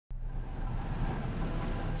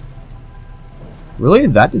Really?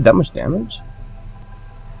 That did that much damage?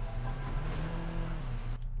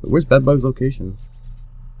 Where's Bedbug's location?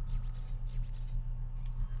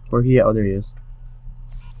 Where he at? Oh, there he is.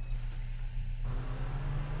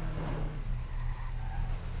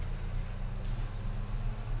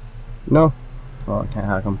 No. Oh, I can't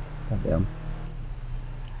hack him. God damn.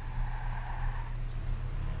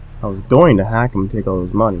 I was going to hack him and take all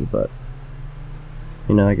his money, but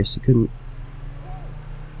you know, I guess you couldn't.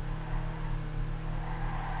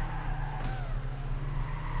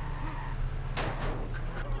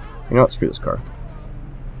 You know what? Screw this car.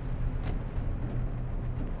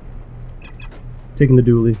 Taking the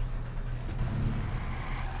dually.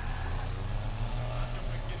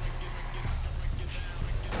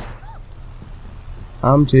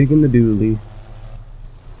 I'm taking the dually.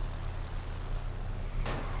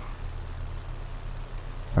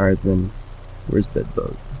 Alright then. Where's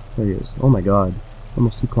Bedbug? There he is. Oh my god.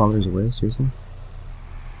 Almost 2 kilometers away, seriously?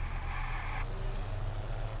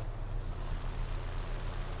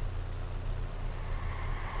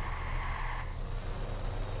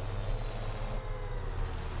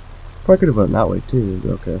 Probably could have went that way too,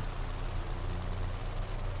 but okay.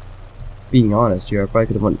 Being honest here, I probably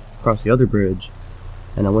could have went across the other bridge,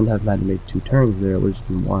 and I wouldn't have had to make 2 turns there, it would have just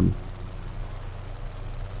been 1.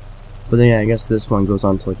 But then yeah, I guess this one goes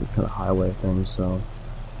on to like this kind of highway thing, so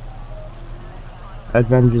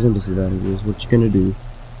advantages and disadvantages, what you gonna do?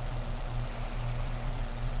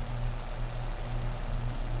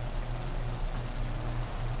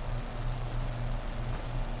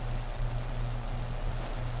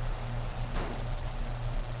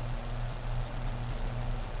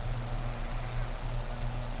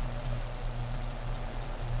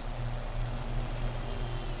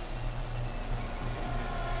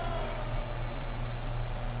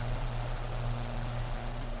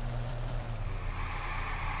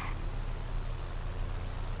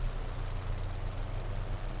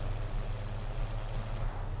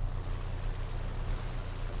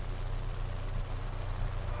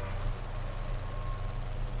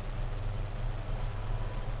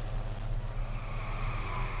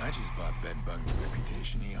 I just bought Bedbug the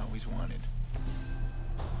reputation he always wanted.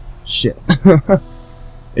 Shit.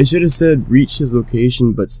 It should have said reach his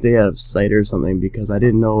location but stay out of sight or something, because I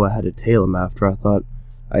didn't know I had to tail him after. I thought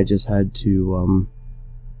I just had to,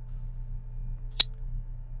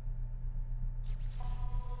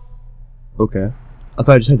 okay. I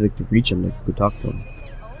thought I just had to like, reach him, like, go talk to him.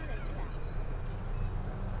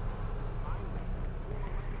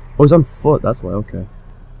 Oh, he's on foot, that's why, okay.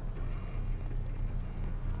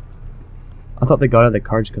 I thought they got out of the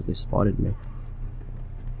car just because they spotted me.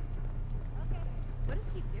 Okay, what is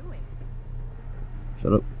he doing?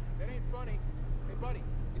 Shut up. That ain't funny. Hey, buddy,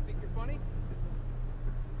 you think you're funny?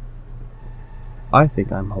 I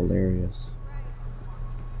think I'm hilarious.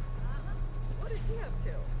 What is he up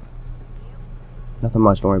to? Nothing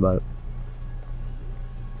much, don't worry about it.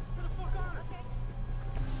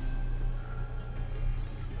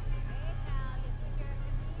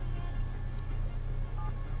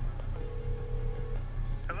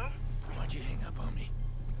 Why'd you hang up on me?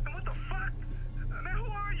 What the fuck? Man, who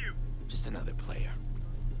are you? Just another player.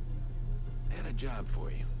 I had a job for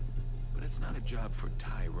you. But it's not a job for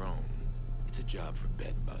Tyrone. It's a job for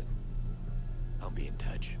Bedbug. I'll be in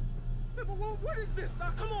touch. Hey, but what is this?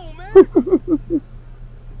 Come on, man.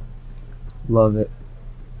 Love it.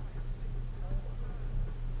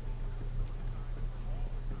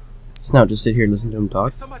 So now just sit here and listen to him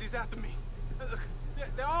talk. Somebody's after me.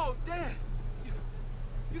 They're all dead.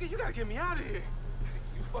 You gotta get me out of here.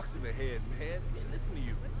 You fucked in the head, man. Listen to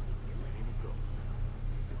you.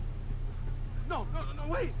 No,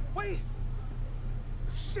 wait.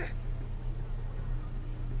 Shit.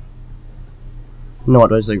 No, what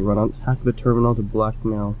do I just like run on hack the terminal to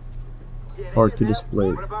blackmail or to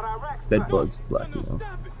display Bedbug's blackmail?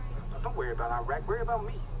 Don't worry about Iraq, worry about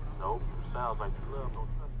me. No, sounds like you love no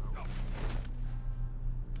trust.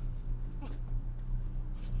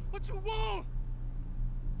 What you want?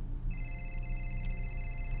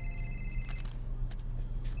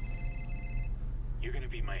 You're gonna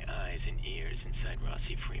be my eyes and ears inside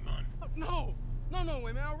Rossi Fremont. No,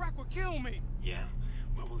 wait, man. Iraq will kill me. Yeah?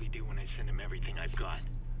 What will he do when I send him everything I've got?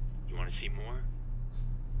 You wanna see more?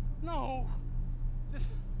 No. Just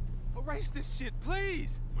erase this shit,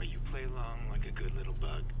 please. Well, you play along like a good little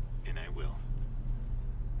bug, and I will.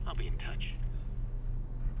 I'll be in touch.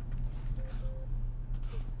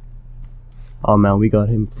 Oh man, we got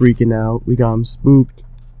him freaking out. We got him spooked.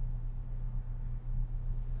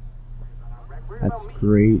 That's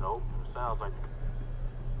great. No, sounds like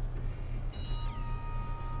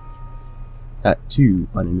At 2,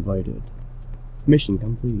 uninvited. Mission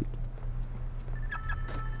complete.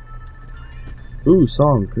 Ooh,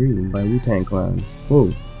 song created by Wu-Tang Clan.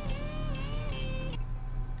 Whoa.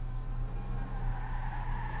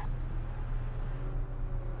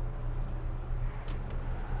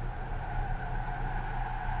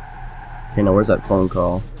 Okay, now where's that phone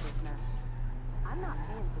call? I'm not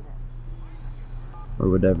paying for this. Or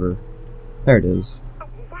whatever. There it is.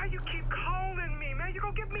 Why you keep calling me, man? You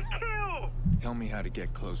gonna get me killed. Tell me how to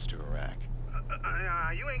get close to Iraq.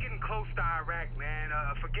 You ain't getting close to Iraq, man.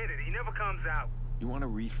 Forget it. He never comes out. You want to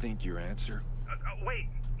rethink your answer? Wait.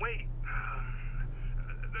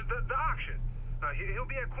 The auction. He'll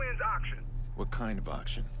be at Quinn's auction. What kind of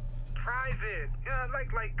auction? Private.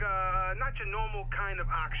 Like not your normal kind of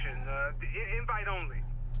auction. Invite only.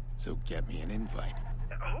 So get me an invite.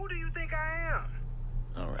 Who do you think I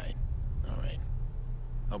am? All right.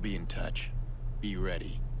 I'll be in touch. Be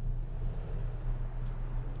ready.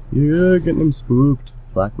 Yeah, getting him spooked.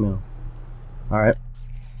 Blackmail. Alright.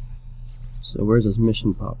 So where's this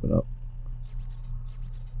mission popping up?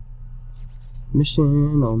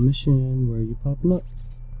 Mission, oh mission, where are you popping up?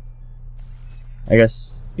 I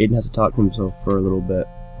guess Aiden has to talk to himself for a little bit.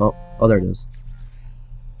 Oh, there it is.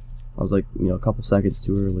 I was like, a couple seconds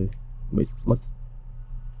too early. Wait, what?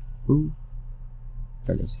 Ooh.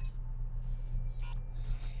 There it is.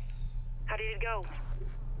 How did it go?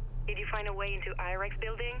 Did you find a way into Iraq's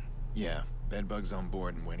building? Yeah, Bedbug's on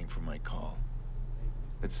board and waiting for my call.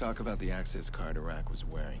 Let's talk about the access card Iraq was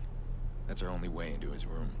wearing. That's our only way into his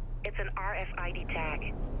room. It's an RFID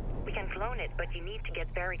tag. We can clone it, but you need to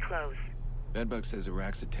get very close. Bedbug says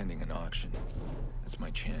Iraq's attending an auction. That's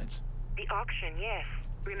my chance. The auction, yes.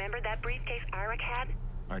 Remember that briefcase Iraq had?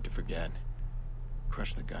 Hard to forget.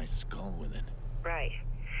 Crushed the guy's skull with it. Right.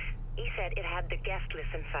 He said it had the guest list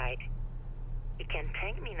inside. You can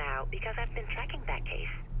thank me now because I've been tracking that case.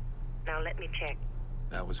 Now let me check.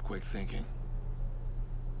 That was quick thinking.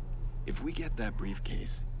 If we get that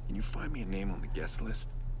briefcase, can you find me a name on the guest list?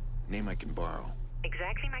 Name I can borrow.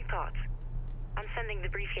 Exactly my thoughts. I'm sending the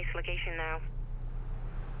briefcase location now.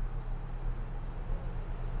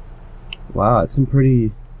 Wow, it's some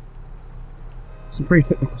pretty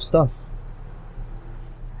technical stuff.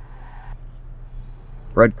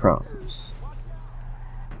 Breadcrumbs.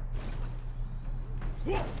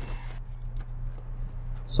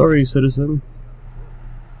 Sorry, citizen.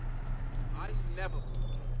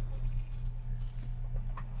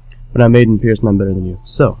 But I'm Aiden Pierce and I'm better than you.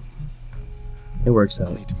 So, it works I'll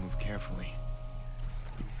out. need to move carefully.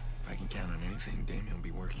 If I can count on anything, Damien will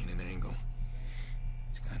be working an angle.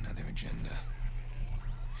 He's got another agenda.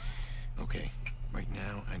 Okay, right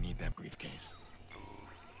now I need that briefcase.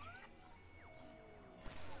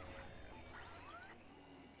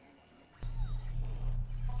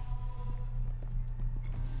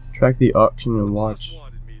 Track the auction and watch.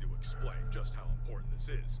 Wanted me to explain just how important this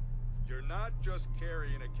is. You're not just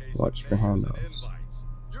carrying a case Watch of for names and handouts. invites.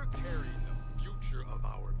 You're carrying the future of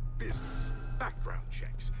our business. Background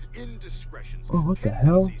checks, indiscretions, Oh, what the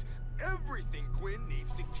hell? tendencies, everything Quinn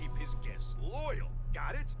needs to keep his guests loyal.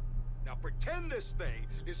 Got it? Now pretend this thing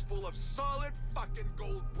is full of solid fucking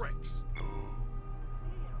gold bricks.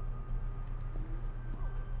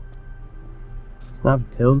 Snap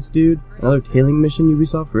tail this dude? Another tailing mission,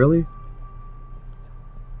 Ubisoft? Really?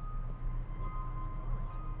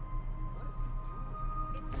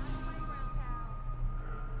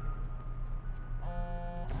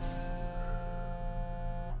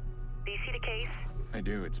 Do you see the case? I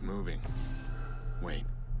do, it's moving. Wait,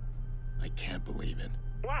 I can't believe it.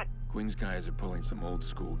 What? Quinn's guys are pulling some old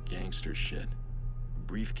school gangster shit.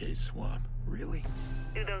 Briefcase swap. Really?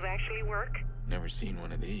 Do those actually work? Never seen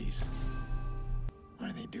one of these. Why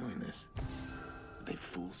are they doing this? Did they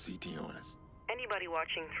fool ctOS? Anybody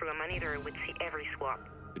watching through a monitor would see every swap.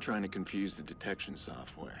 They're trying to confuse the detection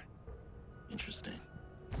software. Interesting.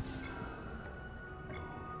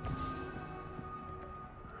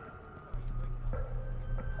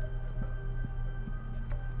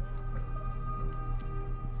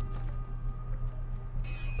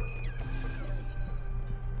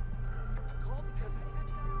 Call because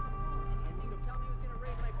and Nito tell me he was gonna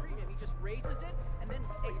raise my premium. He just raises it and then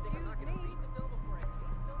hey, you think I'm not gonna read the bill before I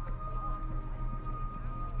pay the bill myself?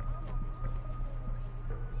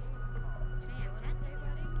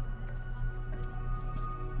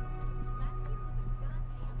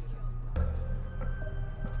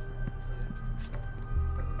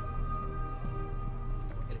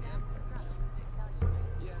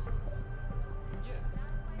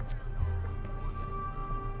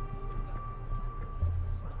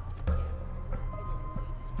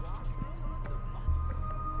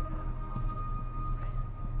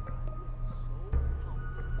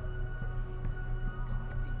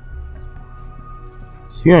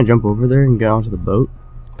 So you gonna jump over there and get onto the boat?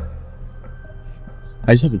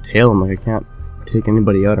 I just have to tail him, like I can't take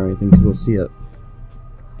anybody out or anything because they'll see it.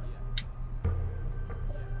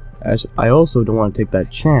 I also don't want to take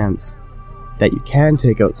that chance that you can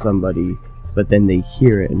take out somebody, but then they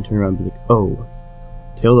hear it and turn around and be like, oh,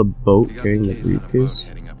 tail the boat carrying the briefcase?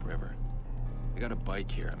 Heading upriver. I got a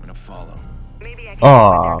bike here. I'm gonna follow. Maybe I can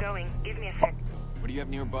Aw, where they're going. Give me a sec. What do you have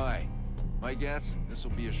nearby? My guess, this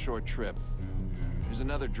will be a short trip. There's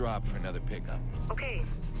another drop for another pickup. Okay.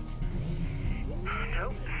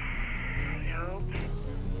 Nope. Nope.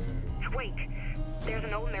 Wait. There's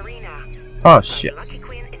an old marina. Oh shit. Lucky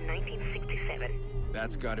Quinn in 1967.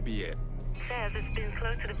 That's gotta be it. Says it's been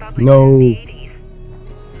closed to the public No. since the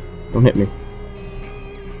 80s. Don't hit me.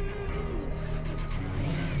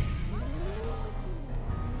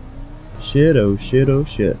 Shit, oh shit, oh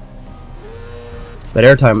shit. That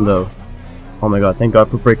airtime though. Oh my god, thank god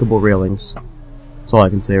for breakable railings. That's all I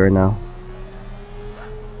can say right now.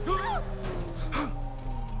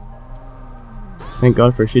 Thank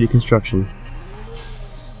god for shitty construction.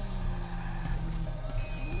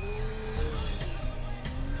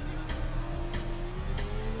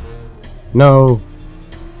 No!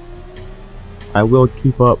 I will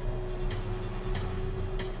keep up.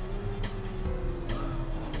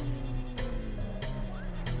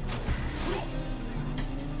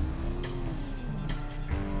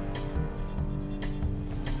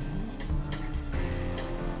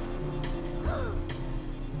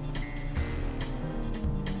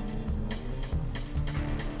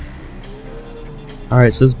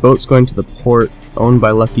 Alright, so this boat's going to the port owned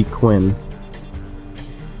by Lucky Quinn.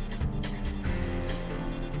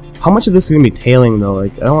 How much of this is going to be tailing though?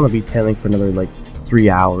 Like, I don't want to be tailing for another like 3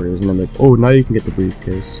 hours and then like, oh, now you can get the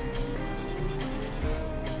briefcase.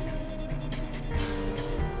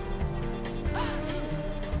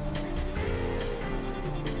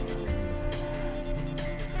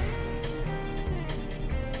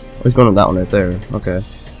 Oh, he's going to that one right there. Okay.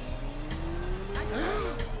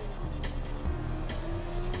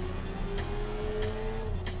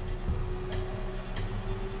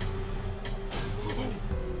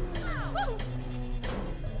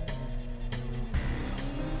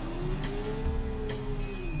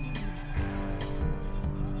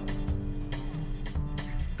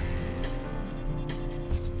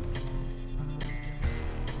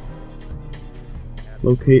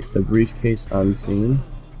 Locate the briefcase unseen.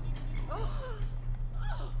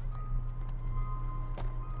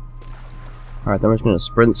 Alright, then we're just gonna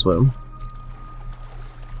sprint swim.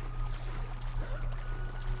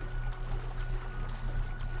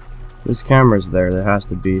 This camera's there, there has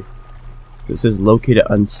to be. It says located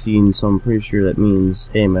unseen, so I'm pretty sure that means,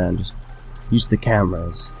 hey man, just use the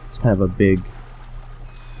cameras. It's kind of a big...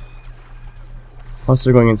 Plus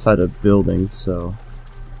they're going inside a building, so...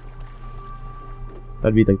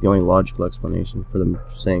 That'd be like the only logical explanation for them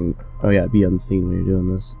saying, oh yeah, be unseen when you're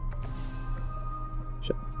doing this.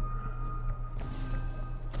 Shit.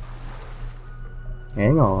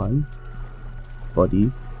 Hang on,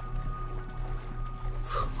 buddy.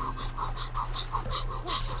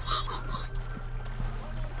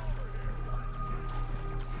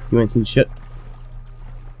 You ain't seen shit.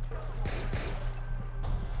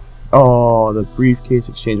 Oh, the briefcase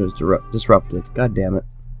exchange was disrupted. God damn it.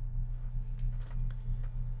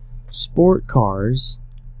 Sport cars.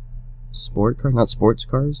 Sport car? Not sports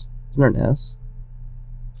cars? Isn't there an S?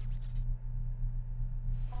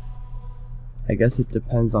 I guess it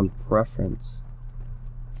depends on preference.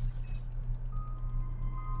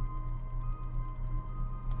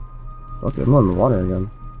 Fuck it, I'm on the water again.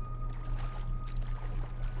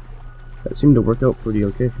 That seemed to work out pretty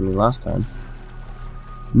okay for me last time.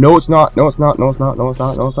 No, it's not. No, it's not. No, it's not. No, it's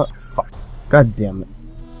not. No, it's not. Fuck. God damn it.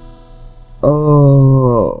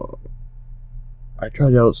 Oh. I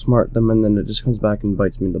tried to outsmart them and then it just comes back and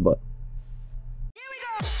bites me in the butt. Here we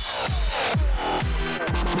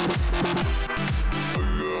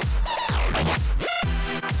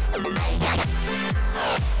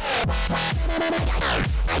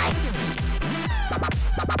go!